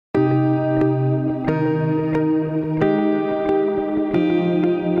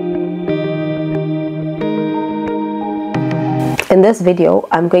In this video,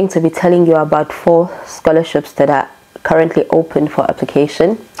 I'm going to be telling you about 4 scholarships that are currently open for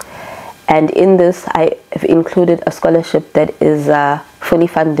application. And in this, I have included a scholarship that is fully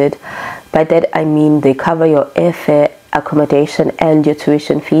funded. By that, I mean they cover your airfare, accommodation, and your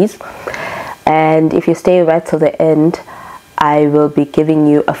tuition fees. And if you stay right till the end, I will be giving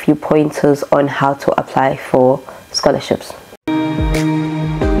you a few pointers on how to apply for scholarships.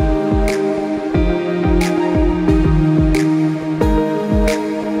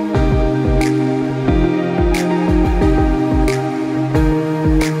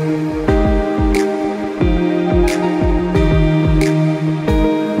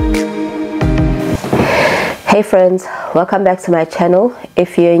 Hey friends, welcome back to my channel.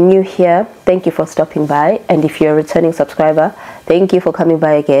 If you're new here, thank you for stopping by, and if you're a returning subscriber, thank you for coming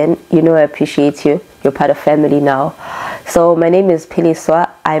by again. You know I appreciate you. You're part of family now. So my name is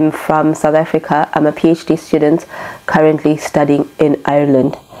Piliswa. I'm from South Africa. I'm a PhD student currently studying in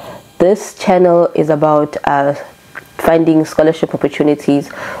Ireland. This channel is about finding scholarship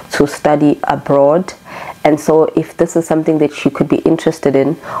opportunities to study abroad. And so if this is something that you could be interested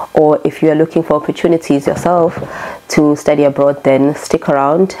in, or if you are looking for opportunities yourself to study abroad, then stick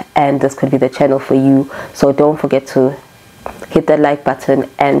around and this could be the channel for you. So don't forget to hit that like button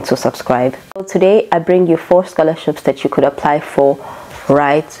and to subscribe. So today I bring you 4 scholarships that you could apply for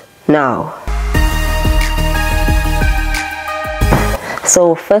right now.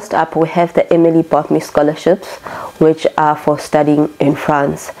 So first up, we have the Emile Boutmy scholarships, which are for studying in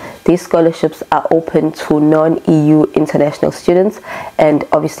France. These scholarships are open to non-EU international students, and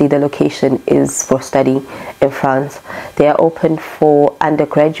obviously the location is for studying in France. They are open for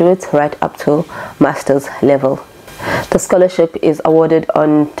undergraduates right up to master's level. The scholarship is awarded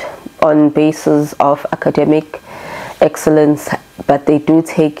on basis of academic excellence, but they do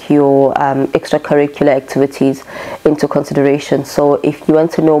take your extracurricular activities into consideration. So if you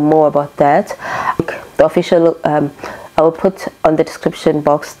want to know more about that, the official I will put on the description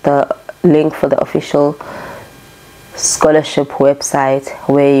box the link for the official scholarship website,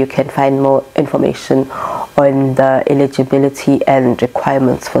 where you can find more information on the eligibility and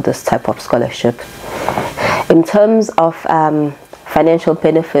requirements for this type of scholarship. In terms of financial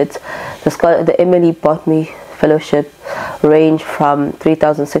benefits, the Emile Boutmy fellowship range from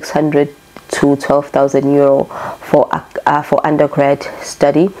 3,600 to 12,000 euro for undergrad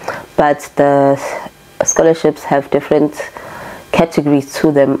study, but the scholarships have different categories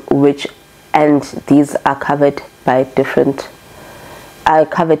to them, and these are covered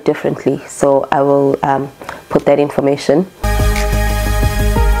differently. So I will put that information.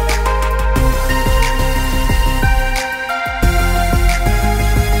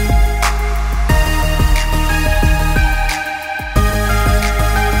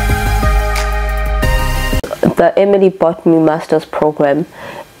 The Emile Boutmy Master's program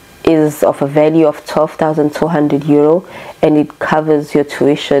is of a value of 12,200 euro, and it covers your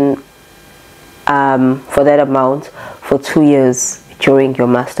tuition for that amount for 2 years during your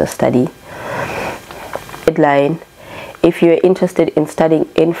master's study. Deadline: if you're interested in studying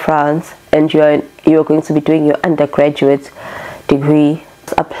in France and you're going to be doing your undergraduate degree,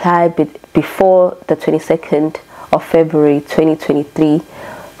 apply before the 22nd of February 2023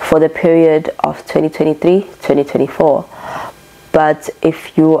 for the period of 2023-2024. But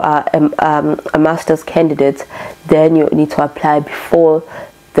if you are a master's candidate, then you need to apply before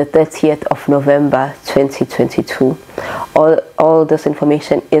the 30th of November 2022. All this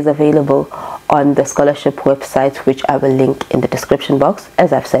information is available on the scholarship website, which I will link in the description box,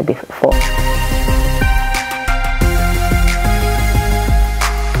 as I've said before.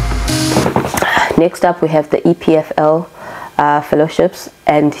 Next up, we have the EPFL fellowships,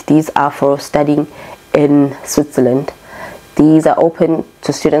 and these are for studying in Switzerland. These are open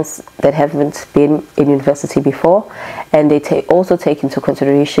to students that haven't been in university before, and they also take into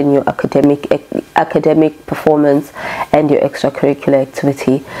consideration your academic performance and your extracurricular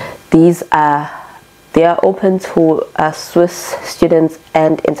activity. They are open to Swiss students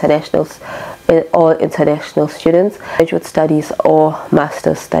and all international students, graduate studies or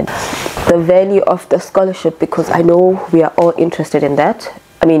master's studies. The value of the scholarship, because I know we are all interested in that.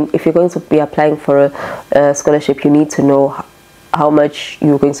 I mean, if you're going to be applying for a scholarship, you need to know how much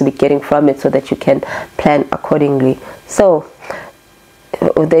you're going to be getting from it so that you can plan accordingly. So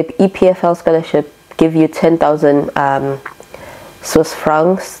the EPFL scholarship give you 10,000 Swiss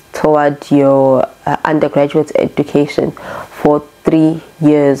francs toward your undergraduate education for 3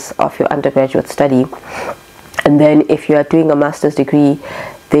 years of your undergraduate study. And then if you are doing a master's degree,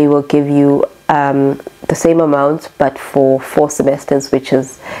 they will give you the same amount, but for 4 semesters, which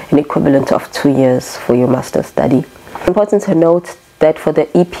is an equivalent of 2 years for your master's study. Important to note that for the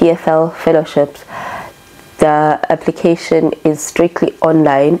EPFL fellowships, the application is strictly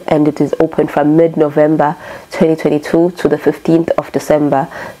online and it is open from mid-November 2022 to the 15th of December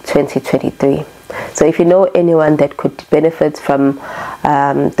 2023. So if you know anyone that could benefit from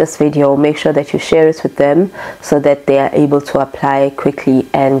this video, make sure that you share it with them so that they are able to apply quickly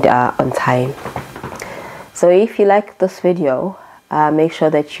and on time. So if you like this video, make sure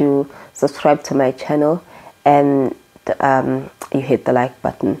that you subscribe to my channel and you hit the like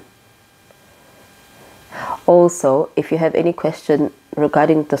button. Also, if you have any question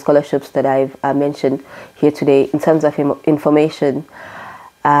regarding the scholarships that I've mentioned here today in terms of information,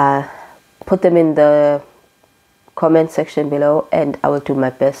 put them in the comment section below and I will do my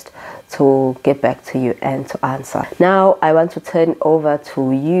best to get back to you and to answer. Now I want to turn over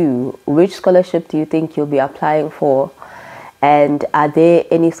to you. Which scholarship do you think you'll be applying for? And are there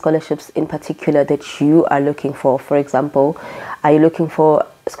any scholarships in particular that you are looking for? For example, are you looking for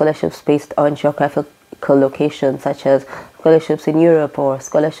scholarships based on geographical locations, such as scholarships in Europe or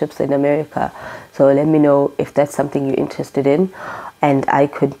scholarships in America? So let me know if that's something you're interested in and I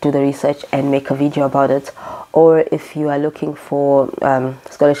could do the research and make a video about it. Or if you are looking for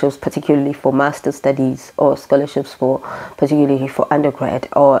scholarships particularly for master's studies, or scholarships for particularly for undergrad,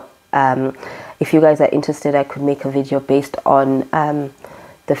 or if you guys are interested, I could make a video based on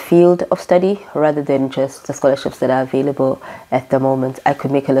the field of study rather than just the scholarships that are available at the moment. I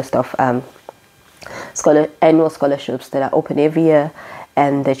could make a list of annual scholarships that are open every year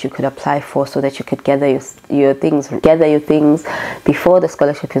and that you could apply for, so that you could gather your things before the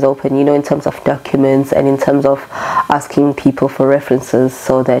scholarship is open, you know, in terms of documents and in terms of asking people for references,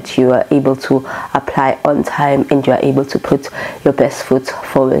 so that you are able to apply on time and you are able to put your best foot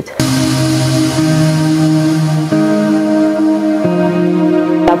forward.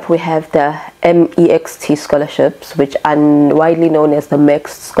 Up we have the MEXT scholarships, which are widely known as the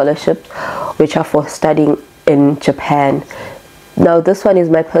MEXT scholarships, which are for studying in Japan. Now this one is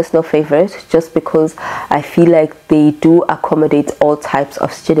my personal favorite, just because I feel like they do accommodate all types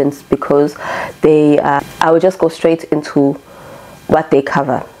of students, because they I will just go straight into what they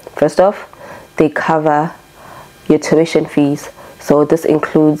cover. First off, they cover your tuition fees. So this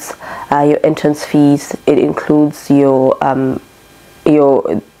includes your entrance fees, it includes your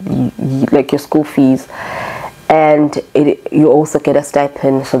school fees, and you also get a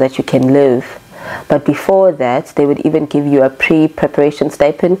stipend so that you can live. But before that, they would even give you a pre-preparation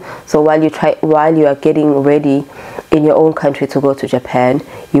stipend. So while you are getting ready in your own country to go to Japan,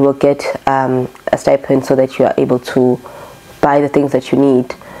 you will get a stipend so that you are able to buy the things that you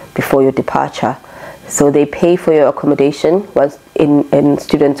need before your departure. So they pay for your accommodation once in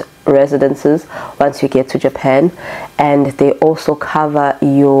student residences once you get to Japan, and they also cover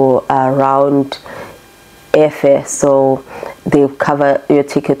your round airfare. So they cover your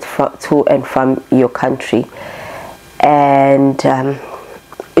tickets to and from your country, and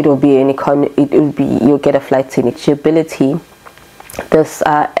you'll get a flight to eligibility. This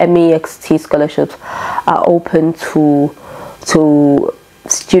MEXT scholarships are open to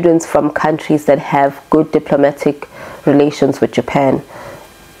students from countries that have good diplomatic relations with Japan.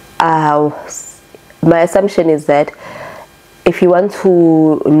 My assumption is that if you want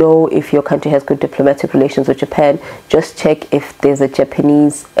to know if your country has good diplomatic relations with Japan, just check if there's a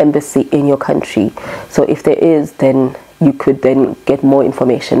Japanese embassy in your country. So if there is, then you could then get more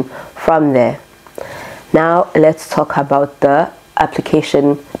information from there. Now let's talk about the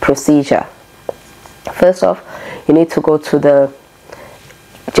application procedure. First off, you need to go to the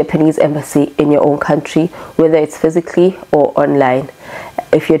Japanese embassy in your own country, whether it's physically or online.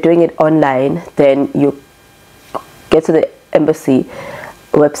 If you're doing it online, then you get to the embassy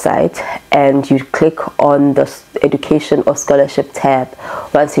website and you click on the education or scholarship tab.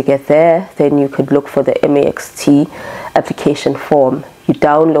 Once you get there, then you could look for the MEXT application form. You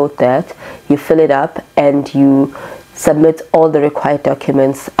download that, you fill it up, and you submit all the required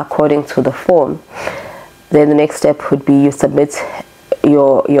documents according to the form. Then the next step would be you submit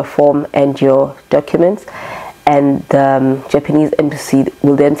your form and your documents, and the Japanese embassy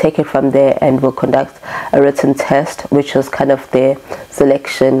will then take it from there and will conduct a written test, which is kind of their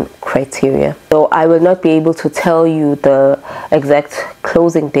selection criteria. So I will not be able to tell you the exact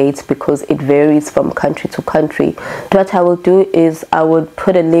closing dates because it varies from country to country. What I will do is I will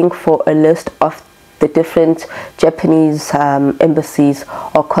put a link for a list of the different Japanese embassies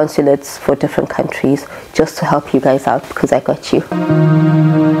or consulates for different countries, just to help you guys out, because I got you.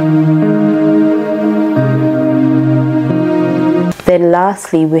 Then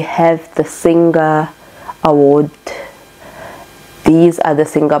lastly, we have the SINGA award. These are the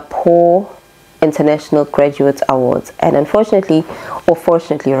Singapore International Graduate Awards, and unfortunately, or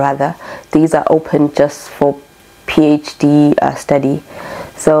fortunately rather, these are open just for PhD study.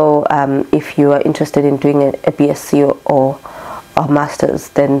 So if you are interested in doing a BSc or masters,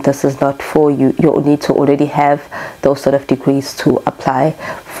 then this is not for you. You need to already have those sort of degrees to apply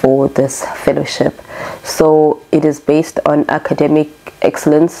for this fellowship. So it is based on academic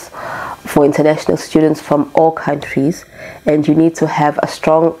excellence for international students from all countries, and you need to have a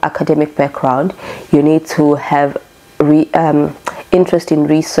strong academic background. You need to have interest in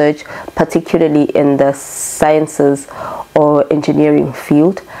research, particularly in the sciences or engineering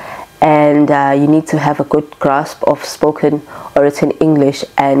field, and you need to have a good grasp of spoken or written English,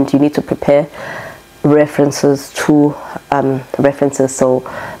 and you need to prepare references to references. So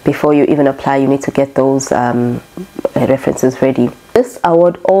before you even apply, you need to get those references ready. This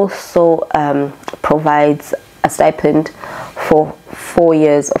award also provides a stipend for 4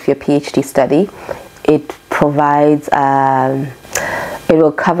 years of your PhD study. It provides it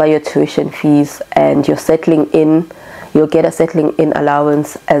will cover your tuition fees, and your settling in, you'll get a settling in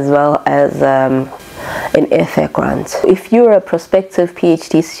allowance, as well as an airfare grant. If you're a prospective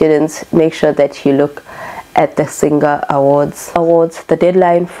PhD student, make sure that you look at the SINGA Awards. The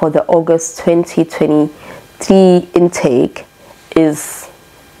deadline for the August 2023 intake is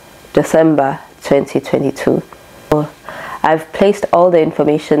December 2022. I've placed all the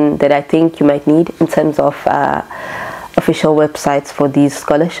information that I think you might need in terms of official websites for these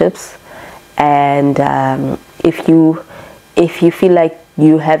scholarships, and if you feel like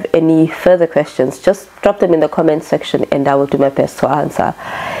you have any further questions, just drop them in the comment section and I will do my best to answer.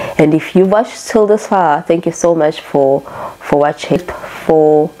 And if you watched till this far, thank you so much for watching,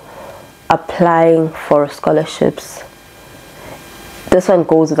 for applying for scholarships. This one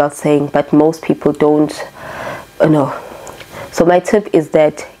goes without saying, but most people don't know. So my tip is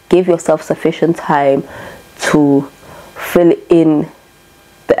that give yourself sufficient time to fill in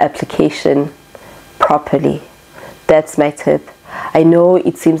the application properly. That's my tip. I know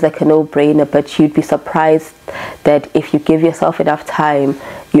it seems like a no-brainer, but you'd be surprised that if you give yourself enough time,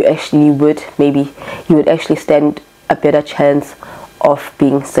 you would actually stand a better chance of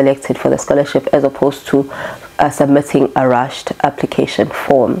being selected for the scholarship, as opposed to submitting a rushed application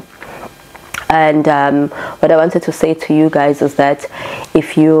form. And what I wanted to say to you guys is that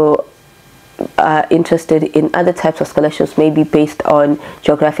if you are interested in other types of scholarships, maybe based on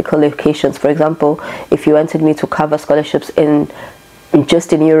geographical locations, for example, if you wanted me to cover scholarships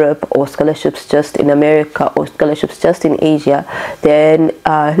just in Europe, or scholarships just in America, or scholarships just in Asia, then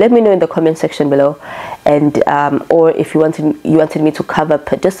let me know in the comment section below. And or if you wanted me to cover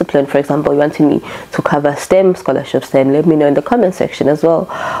per discipline, for example, you wanted me to cover STEM scholarships, then let me know in the comment section as well,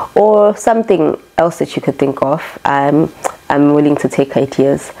 or something else that you could think of. I'm willing to take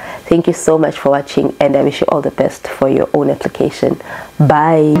ideas. Thank you so much for watching, and I wish you all the best for your own application.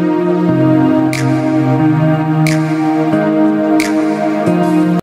 Bye.